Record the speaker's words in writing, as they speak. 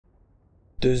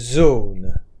The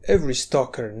Zone. Every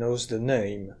stalker knows the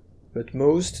name, but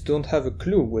most don't have a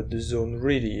clue what the Zone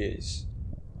really is.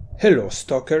 Hello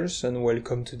stalkers and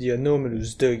welcome to the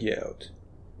Anomalous Dugout.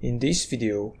 In this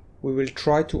video, we will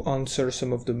try to answer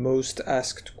some of the most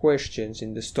asked questions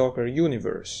in the Stalker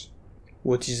universe.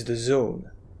 What is the Zone?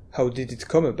 How did it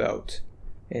come about?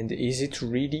 And is it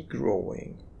really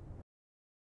growing?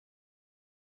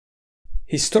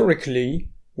 Historically,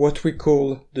 what we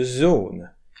call the Zone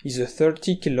is a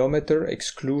 30-kilometer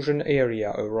exclusion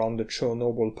area around the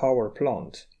Chernobyl power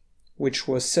plant, which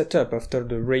was set up after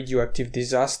the radioactive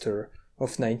disaster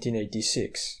of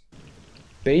 1986.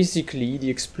 Basically, the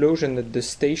explosion at the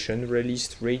station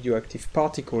released radioactive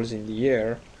particles in the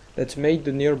air that made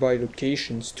the nearby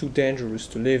locations too dangerous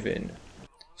to live in.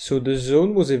 So the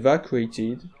zone was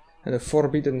evacuated and a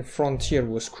forbidden frontier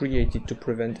was created to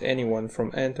prevent anyone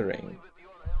from entering.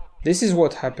 This is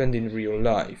what happened in real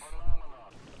life.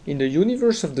 In the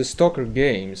universe of the Stalker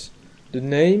games, the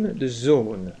name The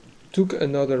Zone took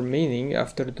another meaning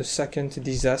after the second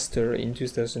disaster in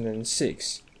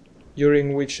 2006,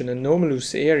 during which an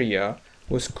anomalous area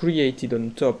was created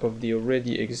on top of the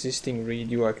already existing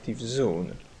radioactive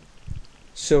zone.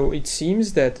 So it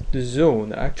seems that the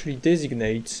zone actually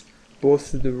designates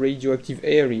both the radioactive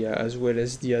area as well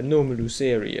as the anomalous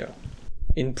area.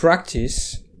 In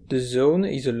practice, the zone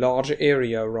is a large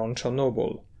area around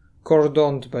Chernobyl,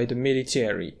 cordoned by the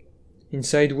military,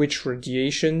 inside which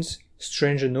radiations,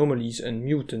 strange anomalies and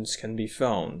mutants can be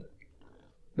found.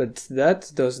 But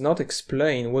that does not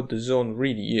explain what the zone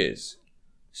really is.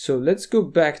 So let's go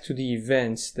back to the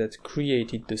events that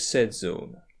created the said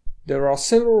zone. There are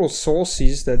several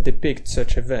sources that depict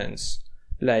such events,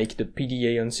 like the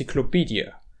PDA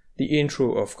Encyclopedia, the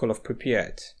intro of Call of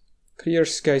Pripyat, Clear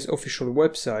Sky's official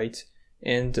website,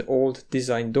 and old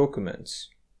design documents.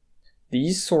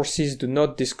 These sources do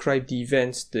not describe the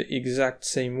events the exact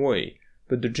same way,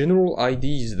 but the general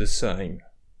idea is the same.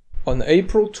 On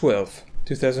April 12,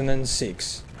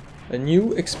 2006, a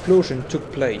new explosion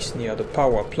took place near the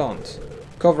power plant,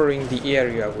 covering the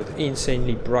area with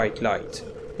insanely bright light,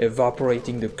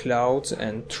 evaporating the clouds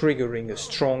and triggering a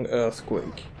strong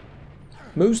earthquake.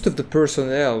 Most of the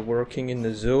personnel working in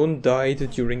the zone died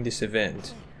during this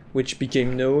event, which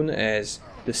became known as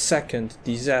the second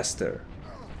disaster.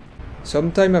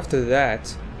 Sometime after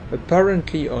that,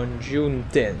 apparently on June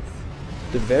 10th,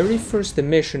 the very first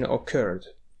emission occurred,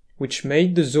 which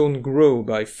made the zone grow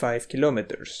by 5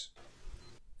 kilometers.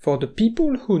 For the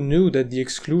people who knew that the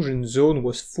exclusion zone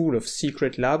was full of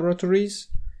secret laboratories,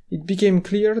 it became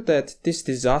clear that this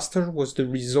disaster was the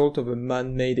result of a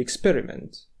man-made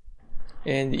experiment.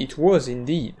 And it was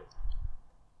indeed.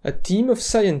 A team of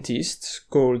scientists,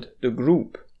 called the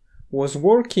Group, was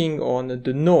working on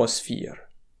the noosphere,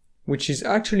 which is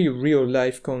actually a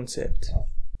real-life concept.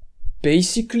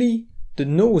 Basically, the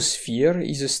noosphere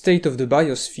is a state of the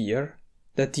biosphere,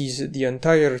 that is the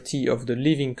entirety of the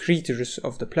living creatures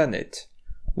of the planet,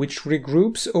 which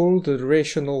regroups all the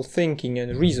rational thinking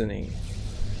and reasoning.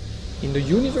 In the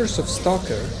universe of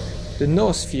Stalker, the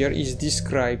noosphere is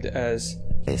described as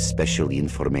a special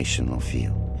informational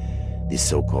field, the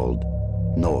so-called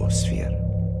noosphere.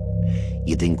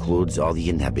 It includes all the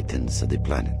inhabitants of the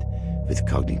planet with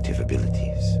cognitive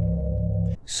abilities.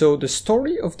 So the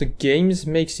story of the games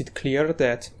makes it clear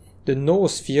that the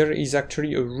noosphere is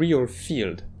actually a real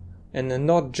field, and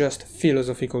not just a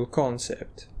philosophical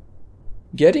concept.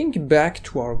 Getting back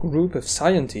to our group of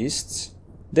scientists,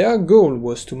 their goal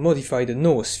was to modify the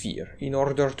noosphere in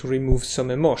order to remove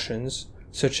some emotions,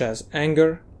 such as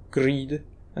anger, greed,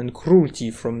 and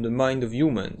cruelty from the mind of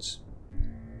humans.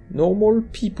 Normal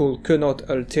people cannot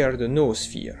alter the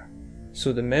noosphere,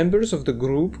 so the members of the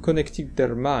group connected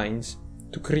their minds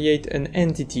to create an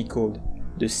entity called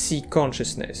the C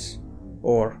consciousness,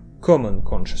 or common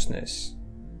consciousness.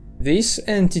 This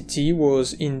entity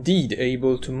was indeed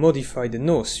able to modify the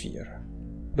noosphere,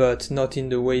 but not in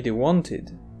the way they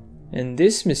wanted, and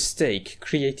this mistake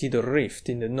created a rift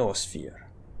in the noosphere.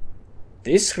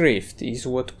 This rift is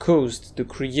what caused the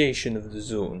creation of the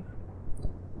zone.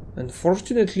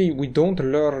 Unfortunately, we don't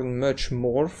learn much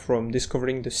more from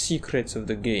discovering the secrets of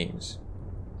the games.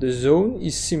 The zone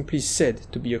is simply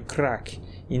said to be a crack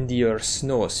in the Earth's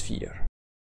noosphere.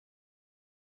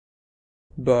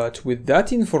 But with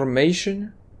that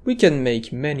information, we can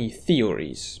make many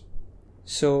theories.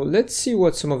 So let's see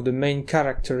what some of the main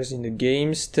characters in the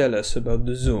games tell us about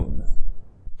the zone.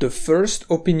 The first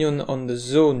opinion on the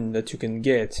zone that you can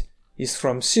get is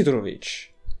from Sidrovich,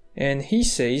 and he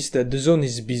says that the zone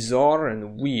is bizarre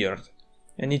and weird,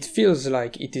 and it feels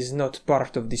like it is not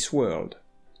part of this world.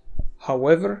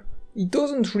 However, he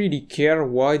doesn't really care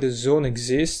why the zone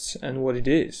exists and what it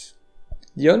is.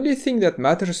 The only thing that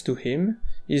matters to him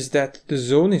is that the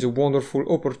zone is a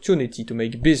wonderful opportunity to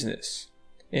make business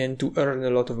and to earn a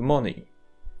lot of money.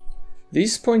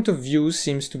 This point of view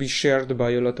seems to be shared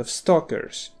by a lot of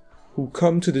stalkers, who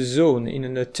come to the zone in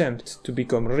an attempt to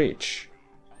become rich.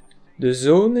 The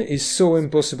zone is so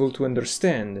impossible to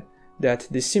understand that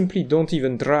they simply don't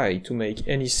even try to make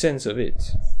any sense of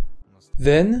it.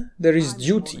 Then there is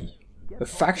Duty, a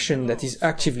faction that is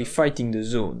actively fighting the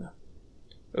zone.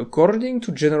 According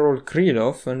to General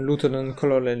Krylov and Lieutenant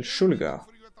Colonel Shulga,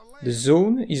 the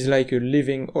zone is like a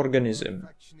living organism.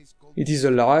 It is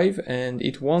alive and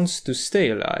it wants to stay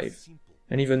alive,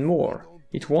 and even more,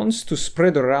 it wants to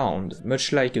spread around,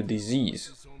 much like a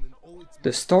disease.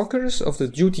 The stalkers of the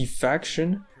Duty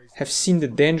faction have seen the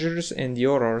dangers and the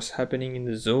horrors happening in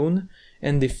the zone,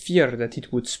 and they fear that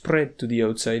it would spread to the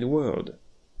outside world.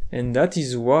 And that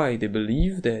is why they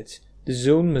believe that the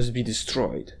zone must be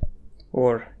destroyed.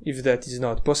 Or, if that is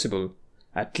not possible,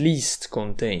 at least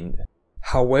contained.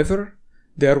 However,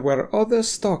 there were other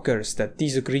stalkers that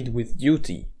disagreed with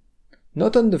Duty,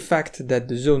 not on the fact that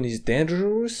the zone is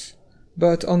dangerous,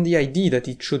 but on the idea that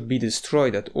it should be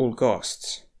destroyed at all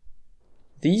costs.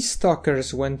 These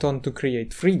stalkers went on to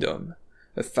create Freedom,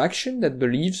 a faction that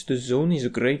believes the zone is a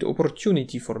great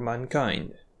opportunity for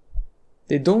mankind.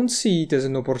 They don't see it as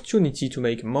an opportunity to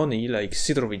make money like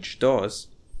Sidrovich does,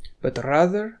 but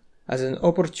rather as an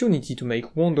opportunity to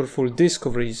make wonderful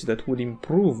discoveries that would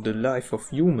improve the life of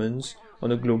humans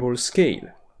on a global scale.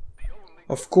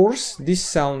 Of course, this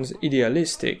sounds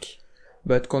idealistic,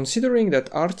 but considering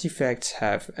that artifacts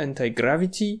have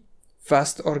anti-gravity,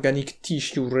 fast organic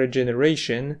tissue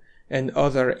regeneration, and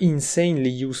other insanely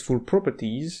useful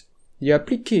properties, the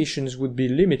applications would be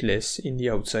limitless in the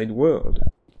outside world.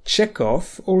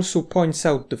 Chekhov also points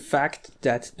out the fact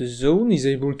that the zone is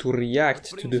able to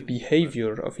react to the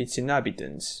behavior of its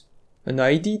inhabitants, an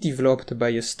idea developed by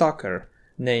a stalker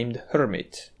named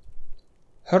Hermit.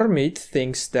 Hermit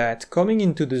thinks that coming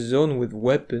into the zone with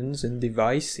weapons and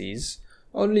devices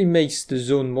only makes the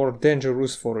zone more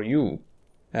dangerous for you,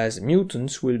 as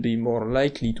mutants will be more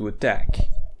likely to attack.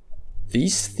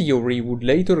 This theory would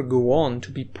later go on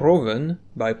to be proven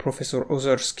by Professor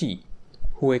Ozerski,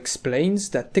 who explains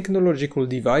that technological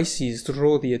devices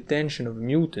draw the attention of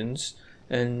mutants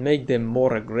and make them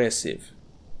more aggressive.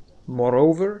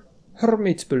 Moreover,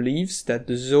 Hermit believes that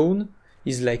the zone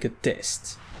is like a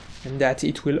test, and that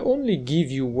it will only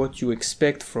give you what you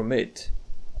expect from it.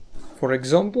 For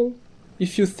example,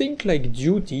 if you think like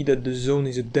Duty that the zone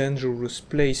is a dangerous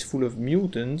place full of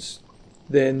mutants,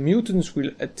 then mutants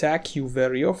will attack you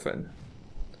very often.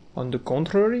 On the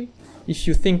contrary, if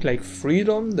you think like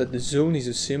Freedom that the zone is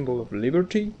a symbol of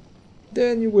liberty,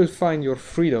 then you will find your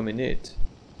freedom in it.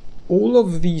 All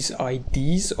of these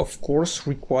ideas of course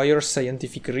require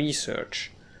scientific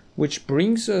research, which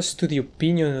brings us to the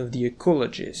opinion of the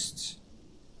ecologists.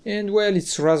 And well,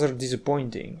 it's rather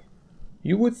disappointing.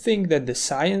 You would think that the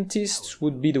scientists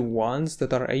would be the ones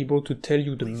that are able to tell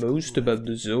you the most about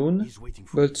the zone,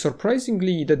 but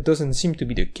surprisingly that doesn't seem to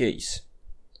be the case.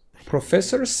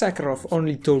 Professor Sakharov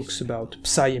only talks about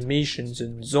psi emissions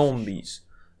and zombies,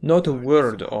 not a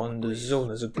word on the zone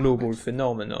as a global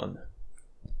phenomenon.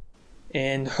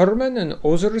 And Herman and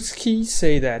Ozerski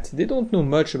say that they don't know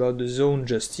much about the zone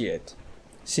just yet,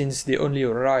 since they only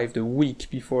arrived a week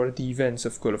before the events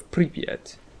of Call of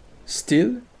Pripyat.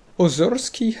 Still,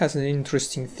 Ozerski has an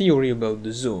interesting theory about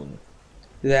the zone,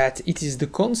 that it is the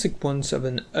consequence of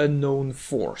an unknown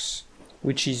force,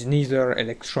 which is neither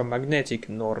electromagnetic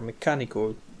nor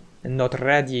mechanical, and not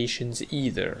radiations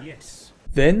either. Yes.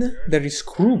 Then there is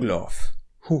Kruglov,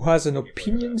 who has an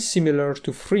opinion similar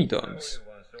to Freedom's.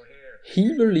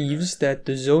 He believes that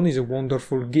the zone is a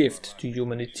wonderful gift to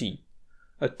humanity,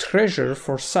 a treasure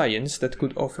for science that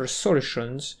could offer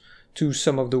solutions to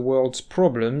some of the world's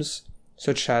problems,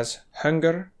 such as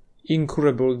hunger,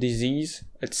 incurable disease,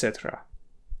 etc.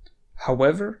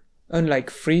 However, unlike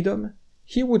Freedom,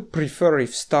 he would prefer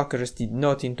if stalkers did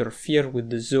not interfere with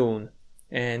the zone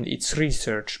and its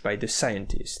research by the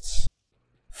scientists.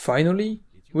 Finally,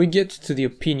 we get to the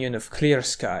opinion of Clear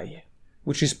Sky,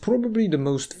 which is probably the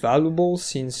most valuable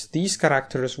since these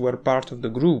characters were part of the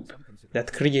group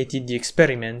that created the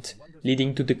experiment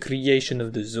leading to the creation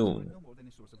of the zone.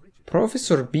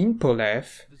 Professor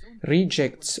Binpolev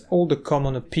rejects all the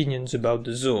common opinions about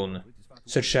the zone,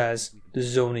 such as the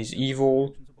zone is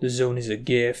evil, the zone is a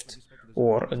gift,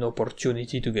 or an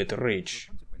opportunity to get rich.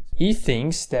 He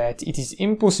thinks that it is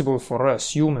impossible for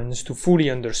us humans to fully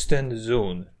understand the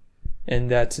zone,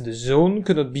 and that the zone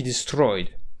cannot be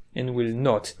destroyed and will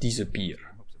not disappear.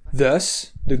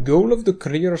 Thus, the goal of the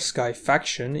Clear Sky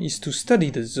faction is to study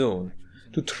the zone,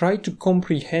 to try to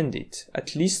comprehend it,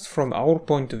 at least from our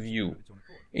point of view,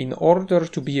 in order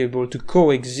to be able to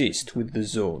coexist with the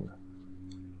zone.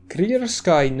 Clear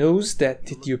Sky knows that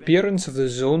the appearance of the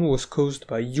zone was caused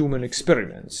by human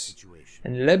experiments,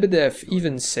 and Lebedev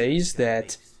even says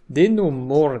that they know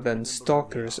more than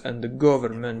stalkers and the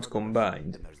government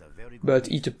combined, but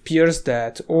it appears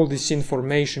that all this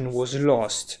information was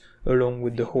lost along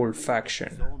with the whole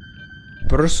faction.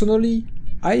 Personally,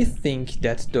 I think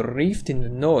that the rift in the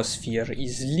noosphere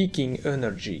is leaking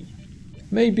energy,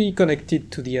 maybe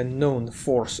connected to the unknown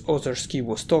force Ozersky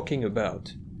was talking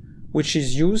about, which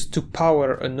is used to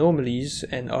power anomalies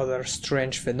and other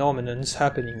strange phenomena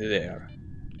happening there.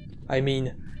 I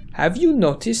mean, have you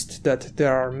noticed that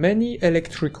there are many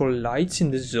electrical lights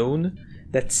in the zone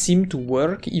that seem to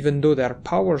work even though their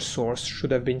power source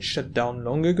should have been shut down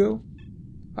long ago?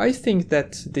 I think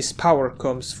that this power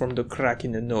comes from the crack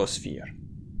in the noosphere.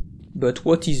 But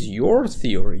what is your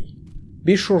theory?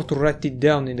 Be sure to write it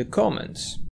down in the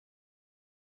comments.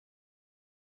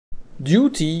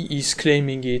 Duty is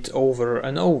claiming it over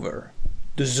and over.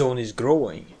 The zone is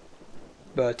growing.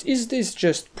 But is this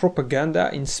just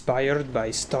propaganda inspired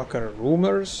by stalker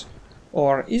rumors?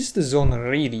 Or is the zone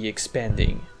really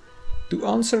expanding? To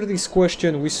answer this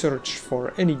question we search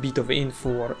for any bit of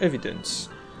info or evidence,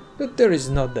 but there is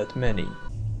not that many.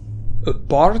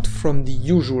 Apart from the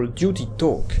usual Duty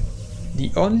talk,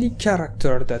 the only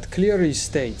character that clearly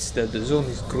states that the zone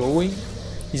is growing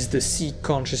is the sea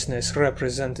consciousness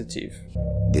representative.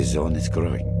 The zone is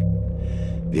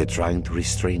growing. We are trying to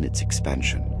restrain its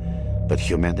expansion, but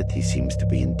humanity seems to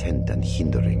be intent on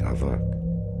hindering our work.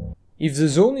 If the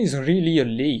zone is really a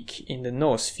leak in the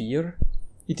noosphere,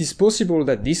 it is possible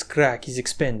that this crack is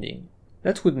expanding.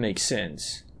 That would make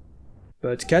sense.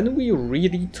 But can we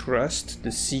really trust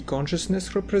the sea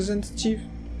consciousness representative?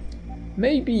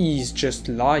 Maybe he's just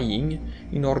lying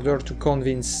in order to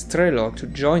convince S.T.A.L.K.E.R to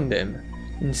join them,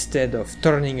 instead of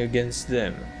turning against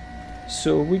them.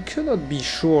 So we cannot be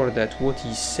sure that what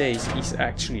he says is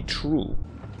actually true.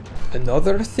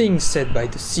 Another thing said by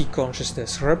the sea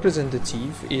consciousness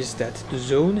representative is that the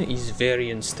zone is very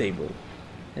unstable,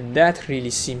 and that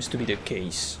really seems to be the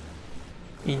case.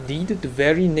 Indeed, the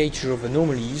very nature of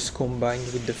anomalies combined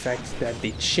with the fact that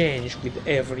they change with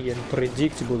every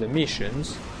unpredictable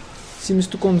emissions seems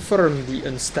to confirm the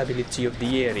instability of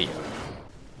the area.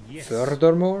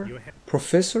 Furthermore,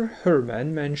 Professor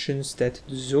Herman mentions that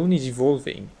the zone is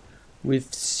evolving,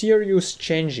 with serious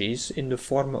changes in the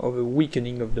form of a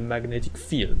weakening of the magnetic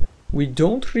field. We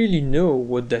don't really know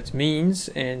what that means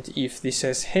and if this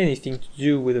has anything to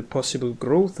do with the possible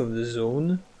growth of the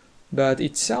zone, but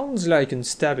it sounds like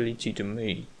instability to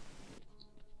me.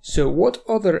 So what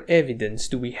other evidence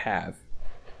do we have?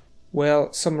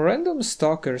 Well, some random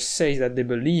stalkers say that they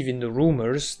believe in the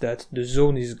rumors that the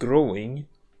zone is growing,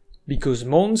 because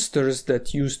monsters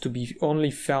that used to be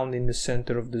only found in the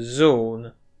center of the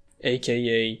zone,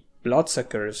 aka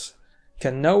bloodsuckers,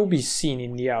 can now be seen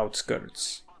in the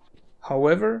outskirts.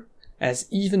 However, as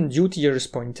even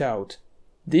dutiers point out,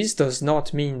 this does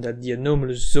not mean that the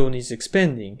anomalous zone is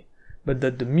expanding, but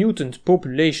that the mutant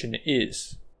population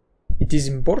is. It is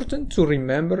important to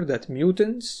remember that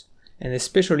mutants, and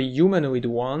especially humanoid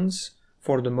ones,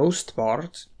 for the most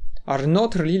part, are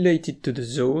not related to the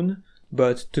zone,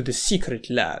 but to the secret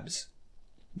labs.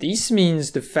 This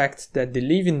means the fact that they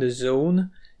live in the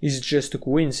zone is just a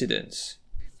coincidence.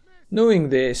 Knowing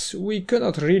this, we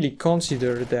cannot really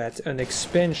consider that an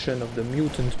expansion of the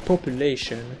mutant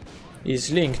population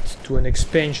is linked to an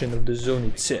expansion of the zone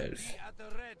itself.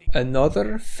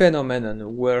 Another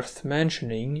phenomenon worth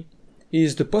mentioning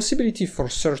is the possibility for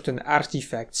certain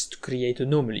artifacts to create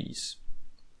anomalies.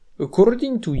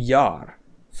 According to S.T.A.L.K.E.R,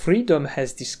 Freedom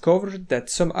has discovered that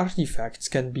some artifacts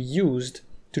can be used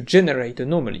to generate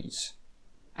anomalies.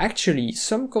 Actually,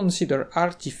 some consider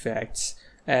artifacts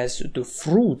as the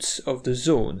fruits of the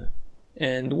zone.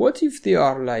 And what if they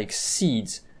are like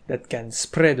seeds that can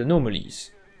spread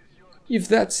anomalies? If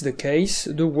that's the case,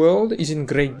 the world is in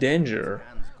great danger,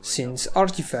 since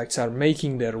artifacts are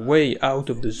making their way out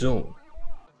of the zone.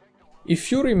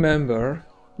 If you remember,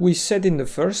 we said in the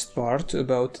first part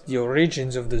about the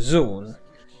origins of the zone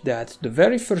that the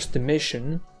very first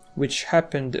emission, which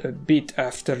happened a bit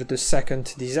after the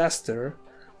second disaster,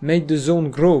 made the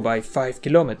zone grow by 5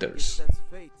 kilometers.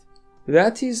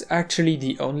 That is actually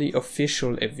the only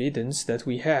official evidence that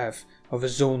we have of a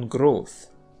zone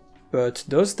growth. But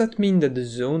does that mean that the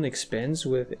zone expands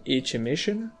with each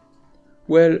emission?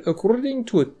 Well, according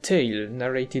to a tale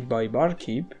narrated by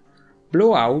Barkeep,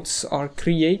 Blowouts are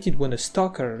created when a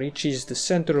stalker reaches the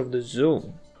center of the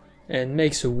zone and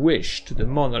makes a wish to the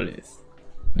monolith.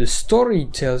 The story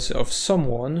tells of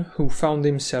someone who found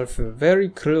himself very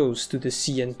close to the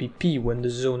CNPP when the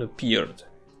zone appeared.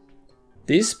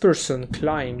 This person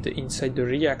climbed inside the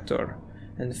reactor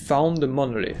and found the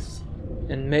monolith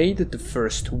and made the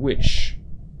first wish.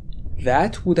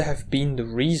 That would have been the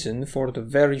reason for the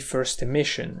very first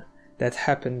emission that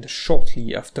happened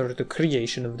shortly after the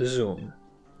creation of the zone.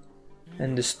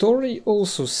 And the story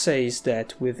also says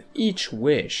that with each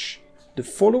wish, the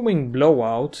following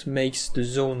blowout makes the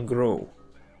zone grow.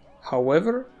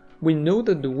 However, we know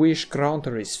that the wish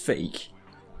granter is fake,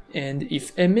 and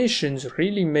if emissions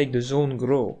really make the zone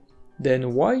grow,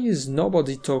 then why is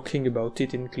nobody talking about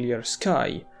it in Clear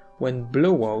Sky when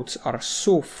blowouts are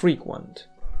so frequent?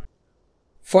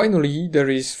 Finally, there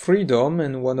is Freedom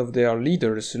and one of their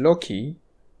leaders, Loki,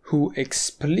 who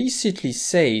explicitly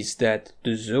says that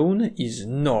the zone is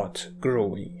not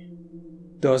growing.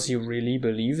 Does he really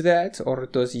believe that, or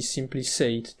does he simply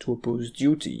say it to oppose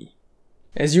duty?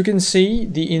 As you can see,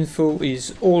 the info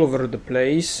is all over the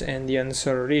place and the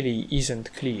answer really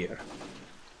isn't clear.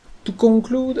 To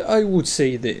conclude, I would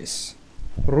say this.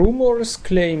 Rumors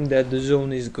claim that the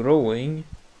zone is growing,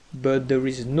 but there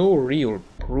is no real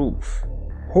proof.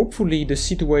 Hopefully the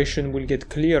situation will get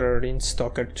clearer in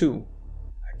S.T.A.L.K.E.R 2.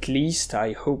 At least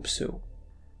I hope so.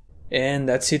 And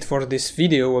that's it for this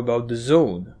video about the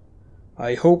zone.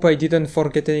 I hope I didn't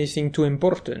forget anything too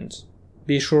important.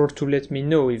 Be sure to let me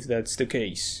know if that's the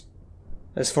case.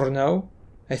 As for now,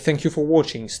 I thank you for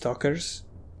watching, stalkers,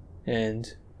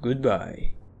 and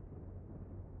goodbye.